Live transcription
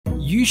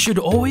You should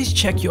always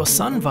check your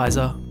sun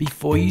visor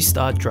before you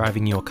start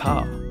driving your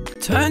car.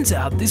 Turns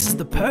out this is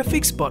the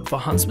perfect spot for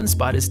Huntsman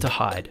spiders to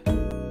hide.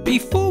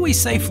 Before we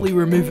safely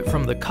remove it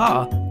from the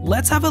car,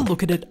 let's have a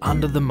look at it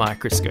under the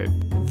microscope.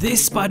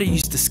 This spider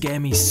used to scare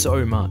me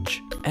so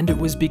much, and it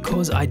was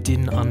because I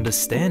didn't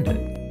understand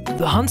it.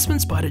 The Huntsman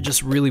spider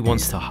just really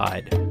wants to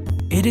hide.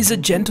 It is a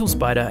gentle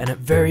spider and it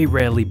very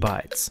rarely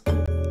bites.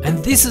 And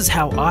this is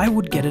how I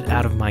would get it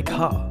out of my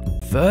car.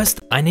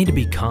 First, I need to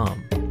be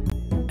calm.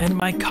 And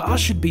my car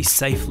should be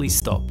safely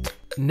stopped.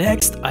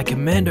 Next, I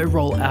commando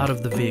roll out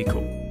of the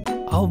vehicle.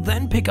 I'll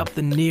then pick up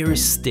the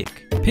nearest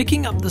stick.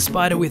 Picking up the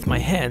spider with my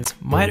hands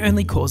might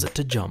only cause it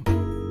to jump.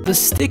 The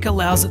stick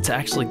allows it to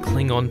actually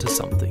cling on to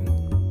something,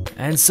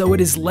 and so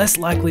it is less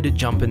likely to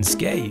jump and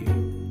scare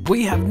you.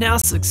 We have now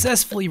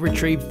successfully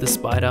retrieved the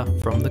spider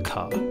from the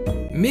car.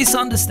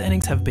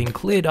 Misunderstandings have been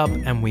cleared up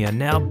and we are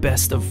now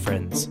best of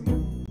friends.